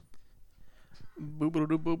Boop boop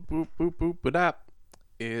boop boop boop boop boop up.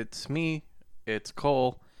 It's me. It's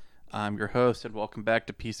Cole. I'm your host, and welcome back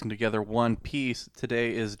to Piecing Together One Piece.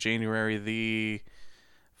 Today is January the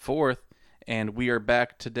 4th, and we are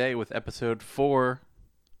back today with episode 4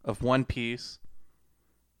 of One Piece.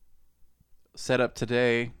 Setup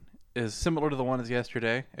today is similar to the one as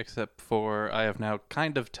yesterday, except for I have now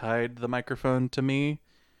kind of tied the microphone to me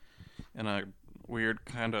in a weird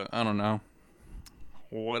kind of, I don't know,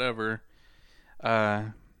 whatever.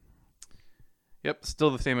 Yep, still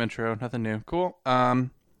the same intro, nothing new. Cool.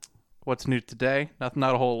 What's new today?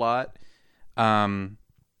 Not a whole lot. The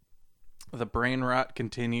brain rot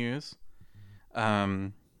continues.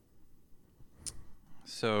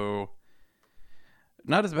 So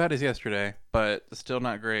not as bad as yesterday, but still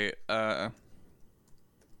not great.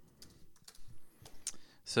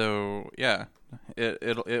 So yeah,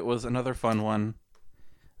 it was another fun one.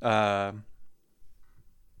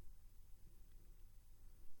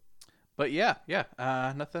 But yeah,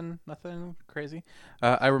 nothing crazy.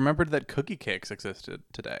 I remembered that cookie cakes existed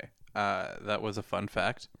today. That was a fun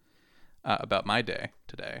fact about my day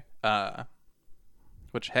today.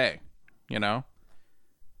 Which, hey, you know,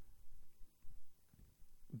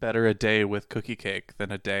 better a day with cookie cake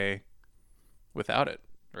than a day without it,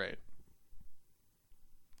 right?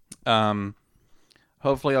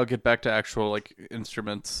 Hopefully I'll get back to actual like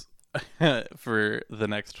instruments for the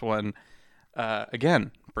next one.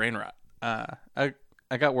 Again, brain rot. I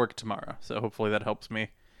got work tomorrow, so hopefully that helps me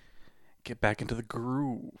get back into the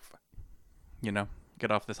groove. You know,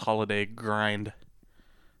 get off this holiday grind.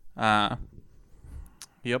 Yep.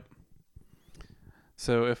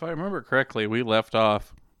 So if I remember correctly, we left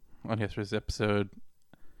off on yesterday's episode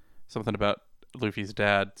something about Luffy's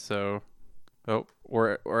dad. So,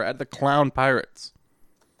 we're at the Clown Pirates.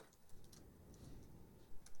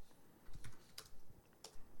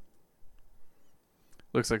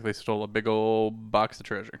 Looks like they stole a big old box of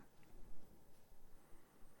treasure.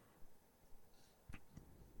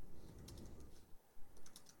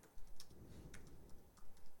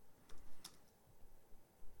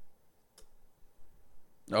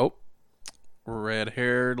 Oh,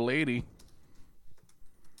 red-haired lady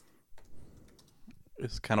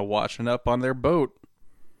is kind of washing up on their boat.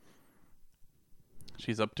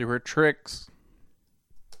 She's up to her tricks.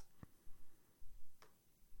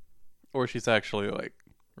 Or she's actually, like,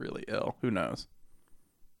 really ill. Who knows?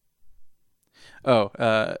 Oh,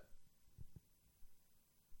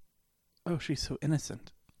 she's so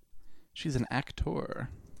innocent. She's an actor.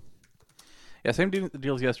 Yeah, same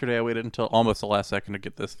deal as yesterday. I waited until almost the last second to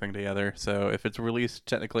get this thing together. So if it's released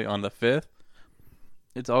technically on the 5th,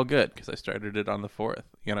 it's all good because I started it on the 4th,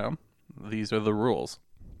 you know? These are the rules.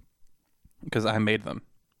 Because I made them.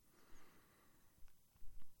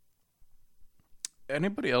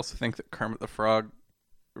 Anybody else think that Kermit the Frog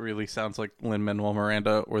really sounds like Lin-Manuel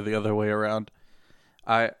Miranda or the other way around?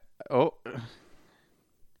 Oh.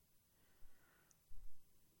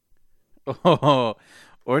 Oh,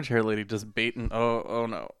 Orange Hair Lady just baiting. Oh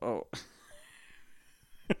no. Oh.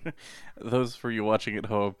 Those for you watching at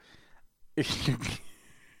home. It's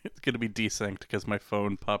going to be desynced because my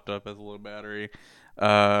phone popped up as a low battery.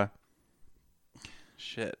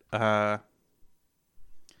 Shit. Do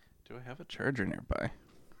I have a charger nearby?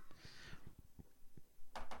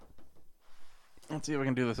 Let's see if I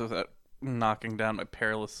can do this without knocking down my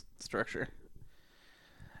perilous structure.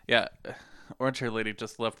 Yeah, Orange Hair Lady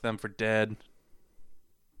just left them for dead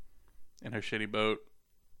in her shitty boat.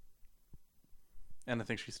 And I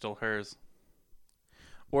think she stole hers.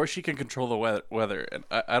 Or she can control the weather. And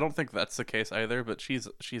I don't think that's the case either, but she's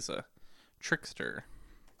a trickster.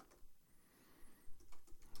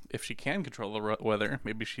 If she can control the weather,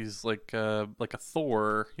 maybe she's like a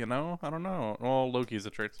Thor, you know? I don't know. Well, Loki's a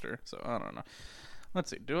trickster, so I don't know. Let's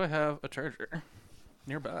see. Do I have a charger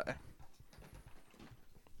nearby?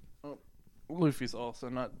 Oh, Luffy's also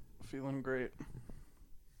not feeling great.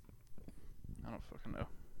 I don't fucking know.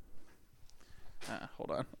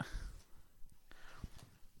 Hold on.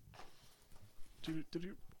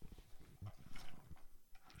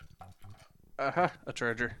 Aha, a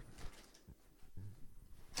charger.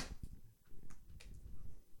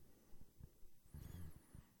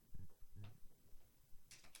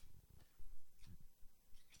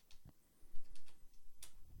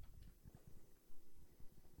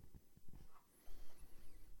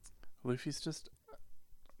 Luffy's just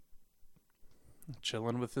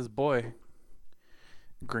chilling with his boy,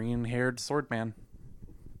 green-haired swordman.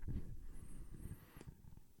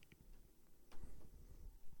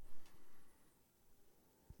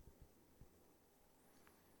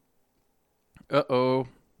 Uh-oh.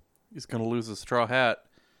 He's going to lose his straw hat.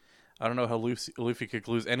 I don't know how Luffy could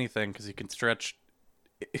lose anything because he can stretch.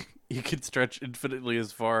 He can stretch infinitely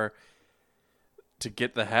as far to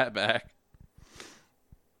get the hat back.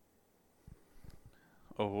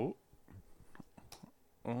 Oh,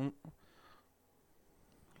 oh,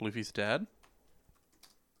 Luffy's dad.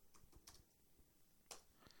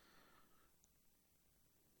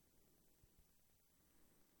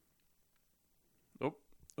 Oh,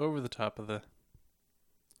 over the top of the.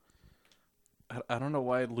 I don't know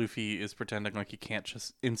why Luffy is pretending like he can't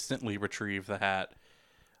just instantly retrieve the hat.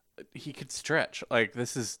 He could stretch. Like,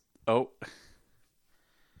 this is. Oh.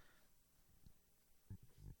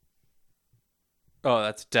 Oh,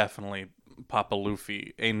 that's definitely Papa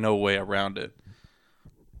Luffy. Ain't no way around it.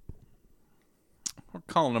 We're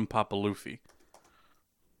calling him Papa Luffy.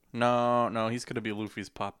 No, no, he's gonna be Luffy's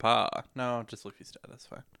papa. No, just Luffy's dad. That's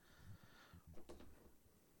fine.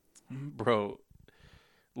 Bro,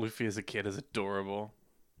 Luffy as a kid is adorable.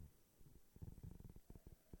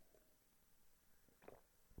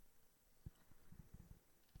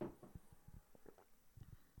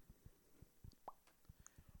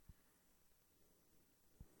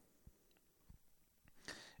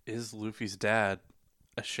 Is Luffy's dad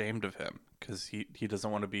ashamed of him because he doesn't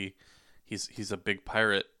want to be? He's a big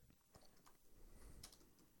pirate.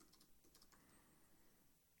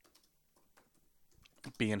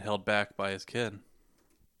 Being held back by his kid.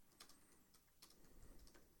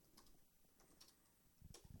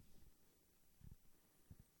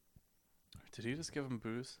 Did he just give him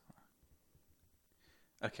booze?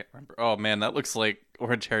 I can't remember. Oh man, that looks like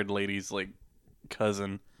orange-haired lady's like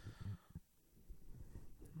cousin.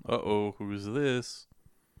 Uh-oh, who's this?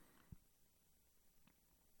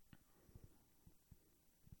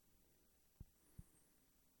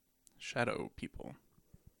 Shadow people.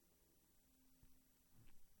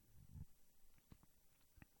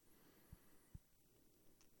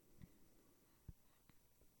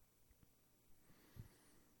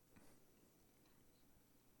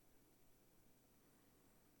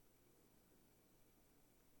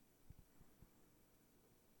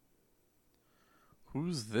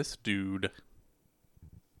 Who's this dude?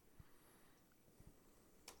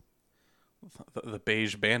 The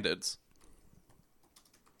beige bandits.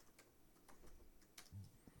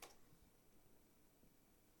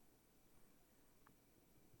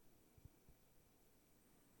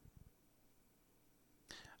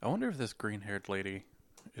 I wonder if this green-haired lady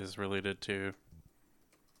is related to...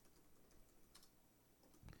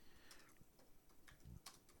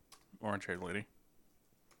 orange-haired lady.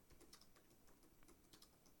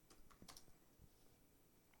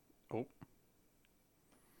 Oh.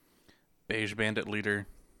 Beige bandit leader.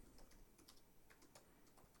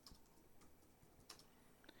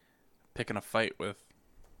 Picking a fight with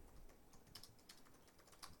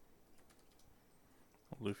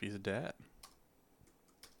Luffy's dad.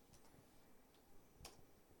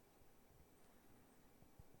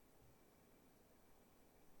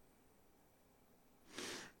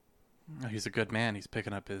 He's a good man. He's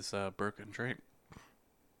picking up his broken drink.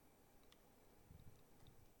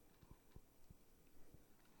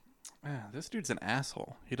 Yeah, this dude's an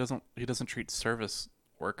asshole. He doesn't treat service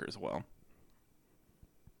workers well.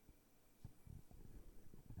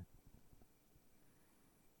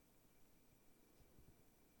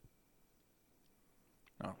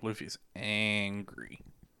 Oh, Luffy's angry.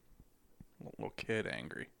 Little kid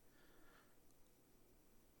angry.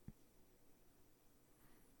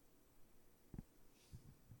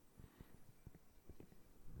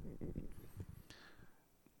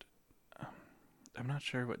 I'm not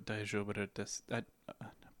sure what Daijobara does.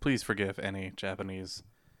 Please forgive any Japanese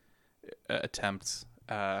attempts.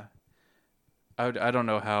 I don't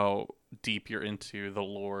know how deep you're into the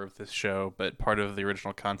lore of this show, but part of the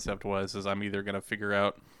original concept is I'm either going to figure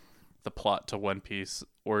out the plot to One Piece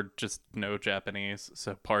or just know Japanese.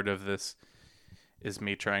 So part of this is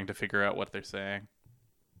me trying to figure out what they're saying.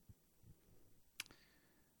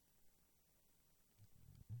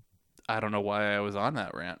 I don't know why I was on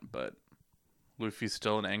that rant, but Luffy's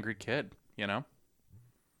still an angry kid, you know?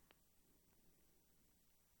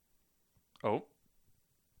 Oh.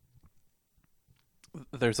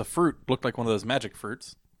 There's a fruit. Looked like one of those magic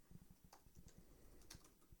fruits.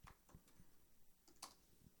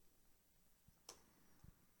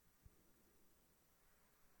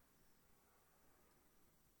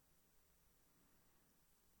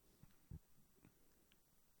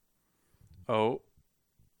 Oh.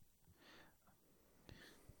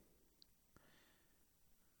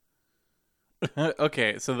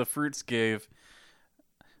 Okay, so the fruits gave...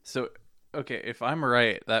 So, okay, if I'm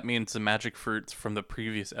right, that means the magic fruits from the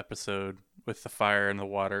previous episode with the fire and the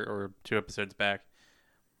water, or 2 episodes back,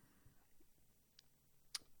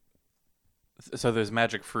 So there's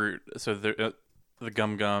magic fruit. So the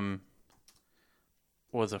gum gum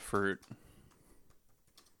was a fruit.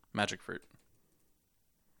 Magic fruit.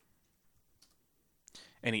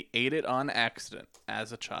 And he ate it on accident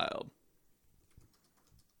as a child.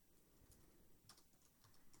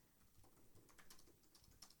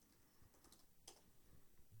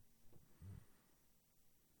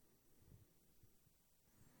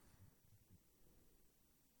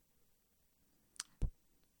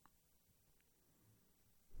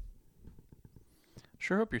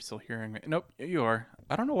 Sure hope you're still hearing me. Nope, you are.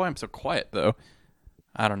 I don't know why I'm so quiet though.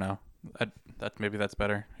 I don't know. Maybe that's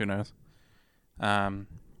better. Who knows? Um,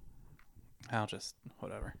 I'll just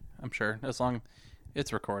whatever. I'm sure as long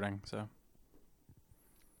it's recording. So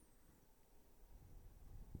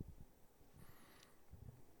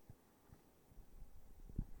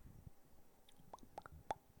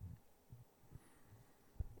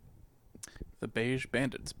the beige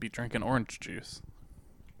bandits be drinking orange juice.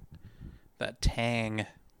 That Tang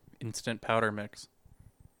instant powder mix.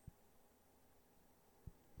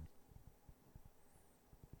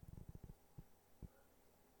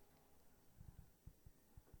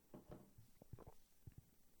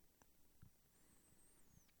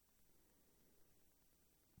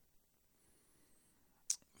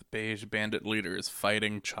 The beige bandit leader is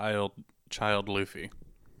fighting child Luffy.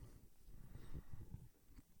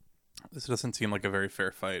 This doesn't seem like a very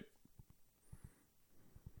fair fight.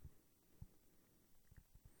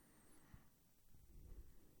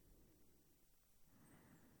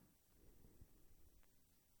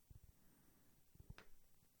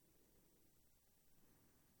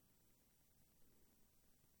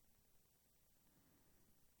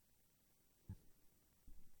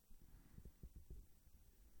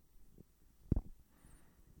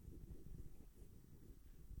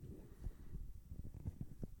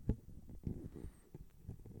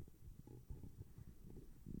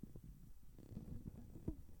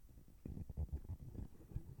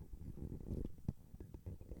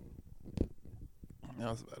 That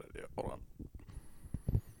was a bad idea. Hold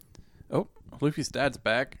on. Oh, Luffy's dad's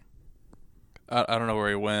back. I don't know where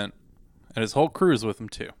he went. And his whole crew's with him,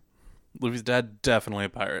 too. Luffy's dad, definitely a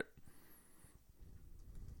pirate.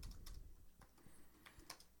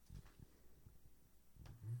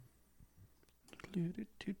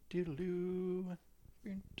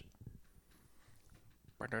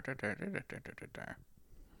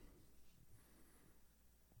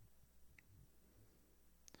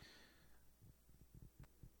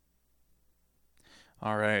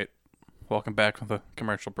 All right. Welcome back from the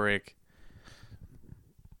commercial break.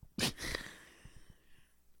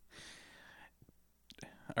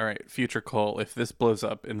 All right, future Cole, if this blows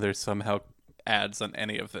up and there's somehow ads on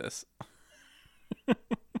any of this,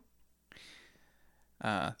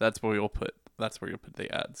 that's where you'll put the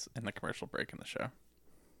ads in the commercial break in the show.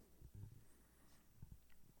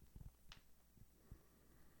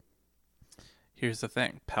 Here's the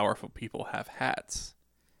thing. Powerful people have hats.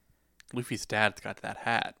 Luffy's dad's got that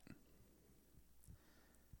hat.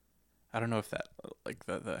 I don't know if that, like,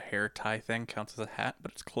 the hair tie thing counts as a hat,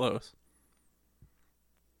 but it's close.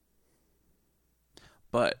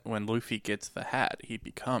 But when Luffy gets the hat, he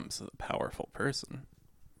becomes a powerful person.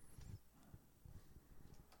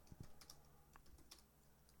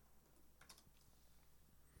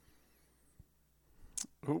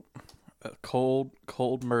 Ooh, a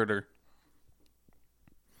cold murder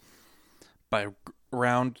by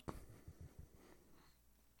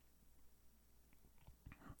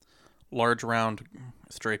large round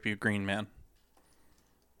stripy green man.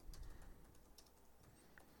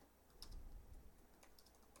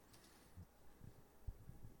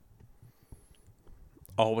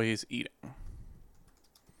 Always eating.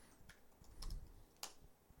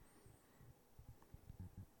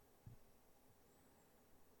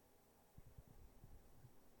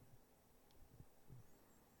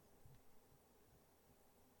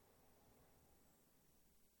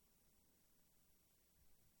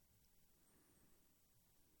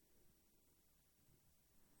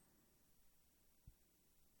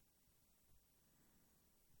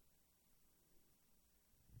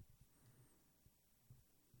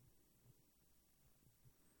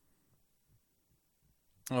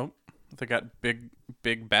 Oh, they got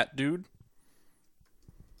big bat dude.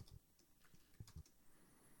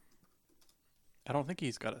 I don't think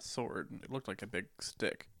he's got a sword. It looked like a big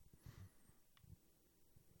stick.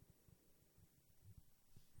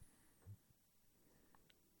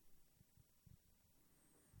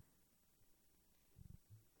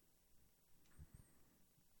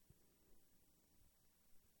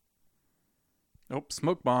 Oh,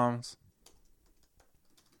 smoke bombs.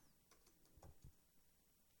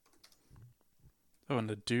 Oh, and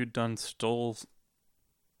the dude done stole.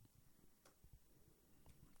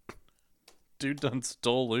 Dude done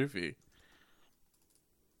stole Luffy.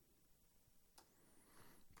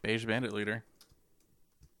 Beige Bandit leader.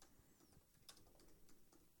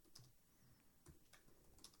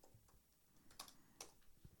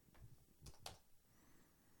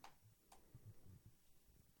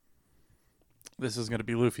 This is going to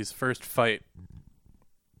be Luffy's first fight.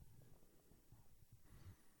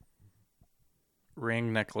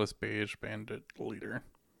 Ring necklace beige bandit leader.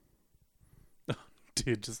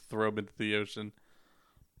 Dude, just throw him into the ocean.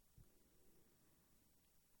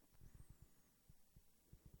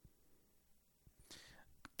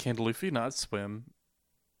 Can Luffy not swim?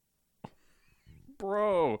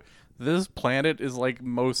 Bro, this planet is like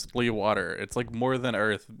mostly water. It's like more than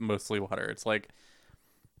Earth, mostly water. It's like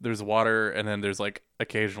there's water and then there's like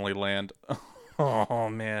occasionally land. Oh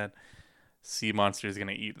man. Sea monster's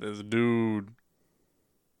gonna eat this dude.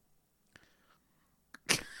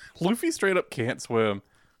 Luffy straight up can't swim.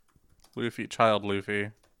 Child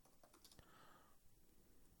Luffy.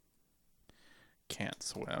 Can't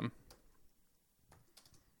swim.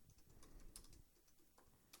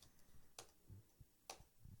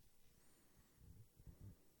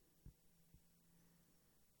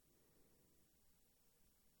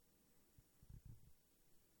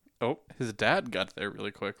 Oh, his dad got there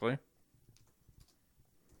really quickly.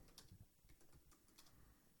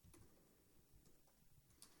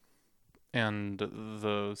 And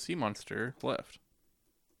the sea monster left.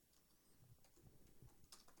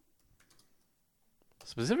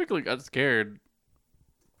 Specifically got scared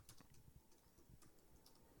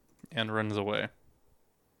and runs away.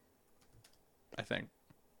 I think.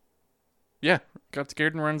 Yeah, got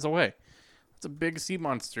scared and runs away. It's a big sea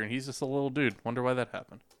monster and he's just a little dude. Wonder why that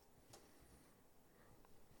happened.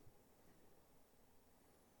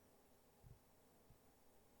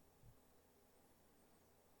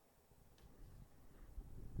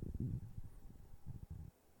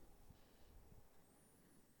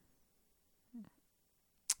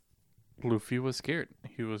 Luffy was scared.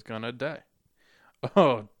 He was gonna die.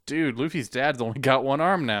 Oh, dude, Luffy's dad's only got one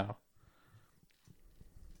arm now.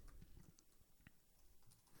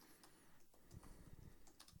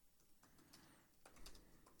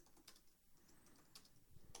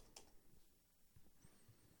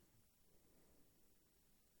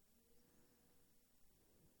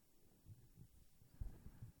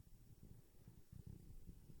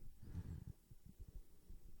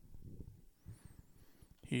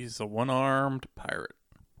 He's a one-armed pirate.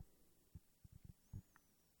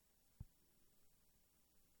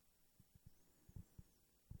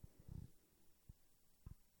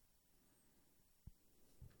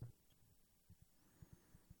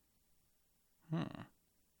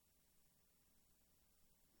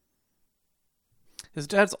 His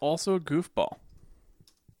dad's also a goofball.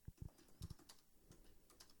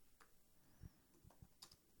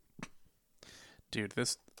 Dude,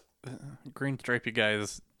 this green stripey guy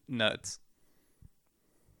is nuts.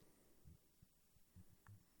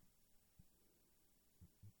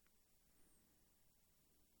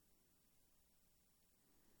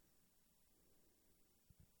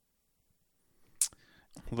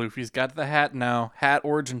 Luffy's got the hat now. Hat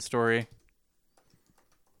origin story.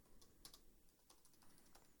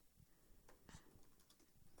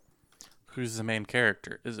 Who's the main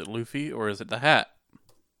character? Is it Luffy or is it the hat?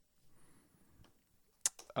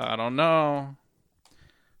 I don't know.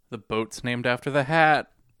 The boat's named after the hat.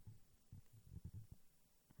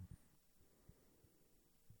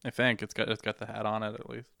 I think it's got the hat on it at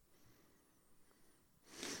least.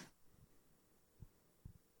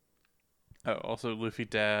 Oh, also Luffy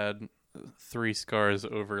dad, 3 scars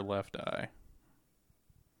over left eye.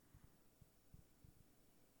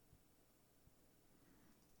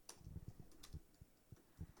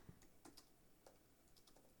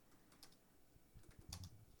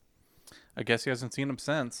 I guess he hasn't seen him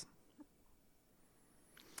since.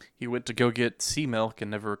 He went to go get sea milk and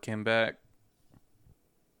never came back.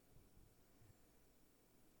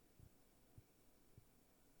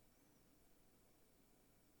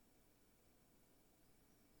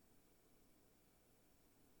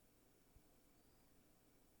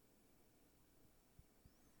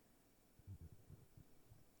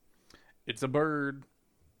 It's a bird.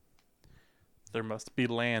 There must be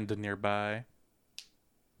land nearby.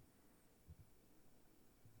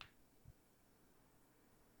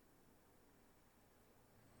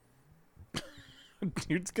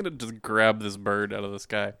 Dude's gonna just grab this bird out of the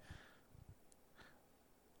sky.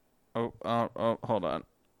 Oh, hold on.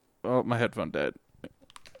 Oh, my headphone died.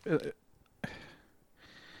 There's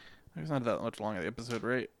not that much long of the episode,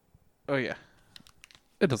 right? Oh, yeah.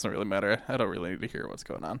 It doesn't really matter. I don't really need to hear what's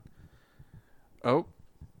going on. Oh,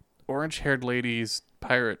 orange-haired lady's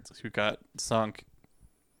pirates who got sunk.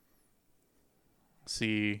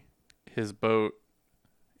 See his boat.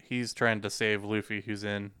 He's trying to save Luffy, who's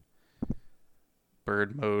in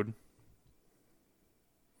bird mode.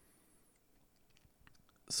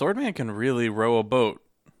 Swordman can really row a boat.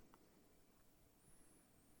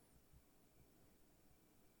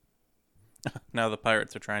 Now the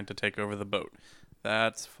pirates are trying to take over the boat.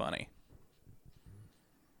 That's funny.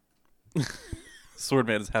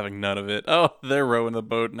 Swordman is having none of it. Oh, they're rowing the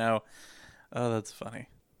boat now. Oh, that's funny.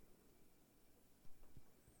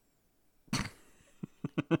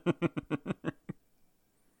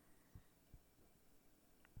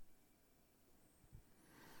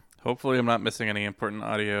 Hopefully I'm not missing any important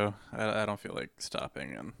audio. I don't feel like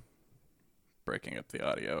stopping and breaking up the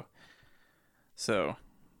audio. So,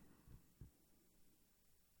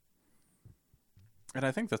 and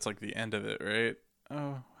I think that's like the end of it, right?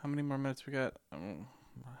 Oh, how many more minutes we got?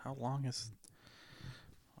 How long is...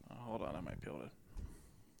 hold on, I might be able to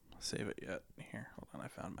save it yet. Here, hold on, I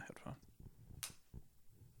found my headphone.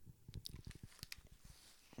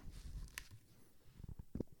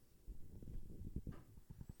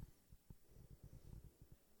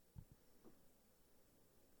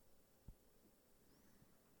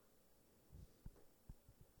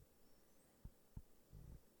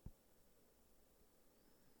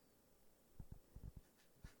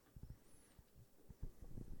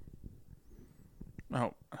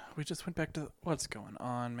 Oh, we just went back to... what's going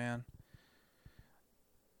on, man?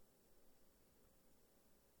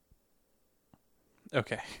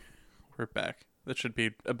 Okay, we're back. That should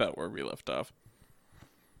be about where we left off.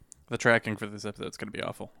 The tracking for this episode is going to be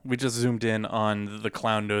awful. We just zoomed in on the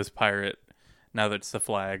clown nose pirate now that it's the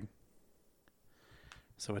flag.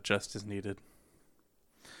 So it just is needed.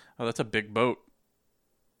 Oh, that's a big boat.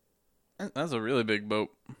 That's a really big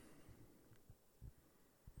boat.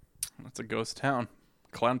 That's a ghost town.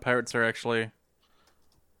 Clown pirates are actually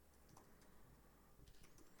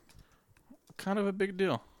kind of a big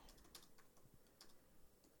deal.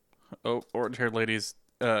 Oh, orange-haired lady's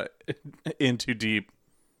in too deep.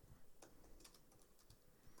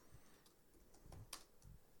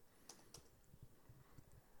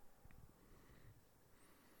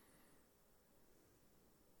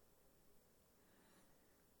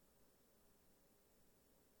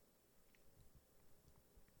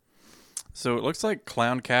 So it looks like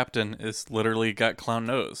Clown Captain is literally got clown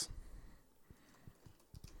nose.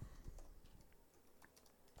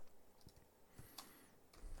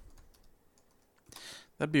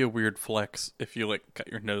 That'd be a weird flex if you like got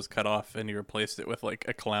your nose cut off and you replaced it with like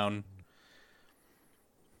a clown.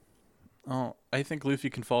 Oh, I think Luffy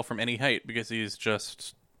can fall from any height because he's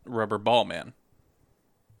just Rubber Ball Man.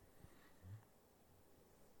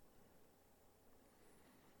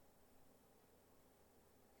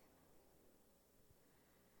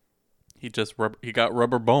 He got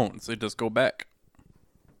rubber bones. They just go back.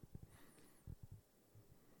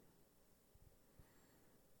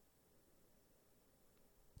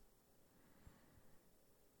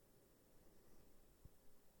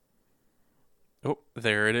 Oh,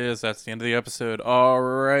 there it is. That's the end of the episode. All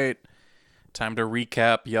right. Time to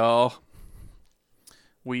recap, y'all.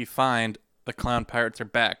 We find the clown pirates are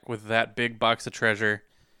back with that big box of treasure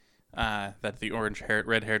that the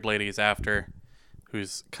red-haired lady is after,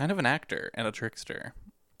 who's kind of an actor and a trickster.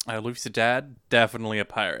 Luffy's dad, definitely a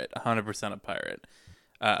pirate. 100% a pirate.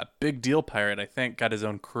 Big deal pirate, I think. Got his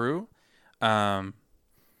own crew. Yeah,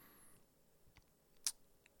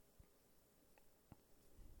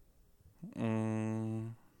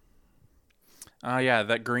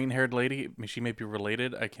 that green-haired lady, she may be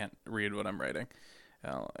related. I can't read what I'm writing.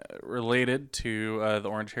 Related to the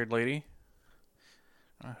orange-haired lady.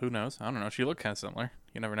 Who knows? I don't know. She looked kind of similar.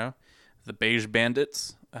 You never know. The beige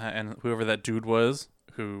bandits, and whoever that dude was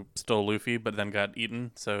who stole Luffy but then got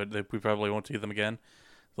eaten, so we probably won't see them again.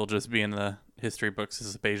 They'll just be in the history books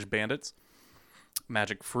as beige bandits.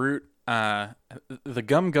 Magic fruit. The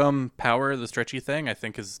gum power, the stretchy thing, I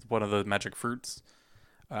think is one of the magic fruits.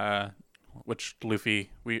 Which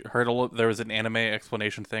Luffy, we heard there was an anime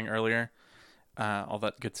explanation thing earlier. All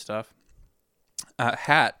that good stuff.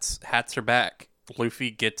 Hats are back.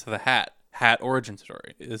 Luffy gets the hat. Hat origin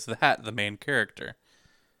story. Is the hat the main character?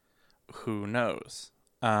 Who knows?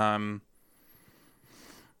 Yep,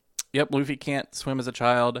 Luffy can't swim as a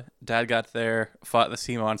child. Dad got there, fought the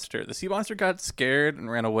sea monster. The sea monster got scared and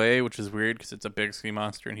ran away, which is weird because it's a big sea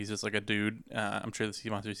monster and he's just like a dude. I'm sure the sea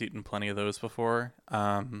monster's eaten plenty of those before.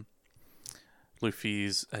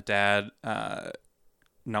 Luffy's dad not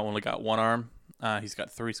only got one arm, he's got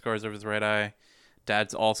 3 scars over his right eye.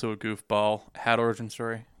 Dad's also a goofball. Had origin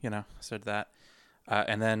story, said that.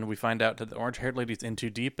 And then we find out that the orange-haired lady's in too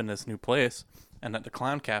deep in this new place, and that the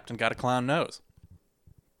clown captain got a clown nose.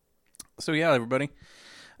 So yeah, everybody,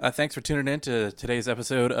 thanks for tuning in to today's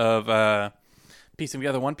episode of Piecing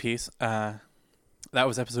Together One Piece. That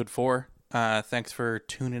was episode 4. Thanks for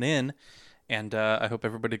tuning in, and I hope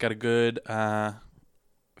everybody got a good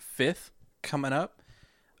 5th coming up.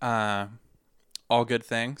 All good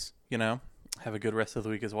things, Have a good rest of the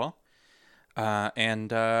week as well.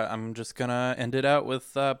 And I'm just gonna end it out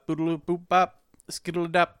with boodaloo boop bop, skiddle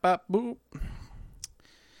dap bop boop.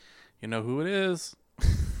 You know who it is.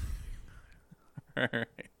 All right,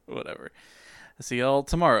 whatever. See y'all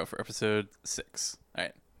tomorrow for episode 6. All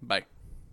right, bye.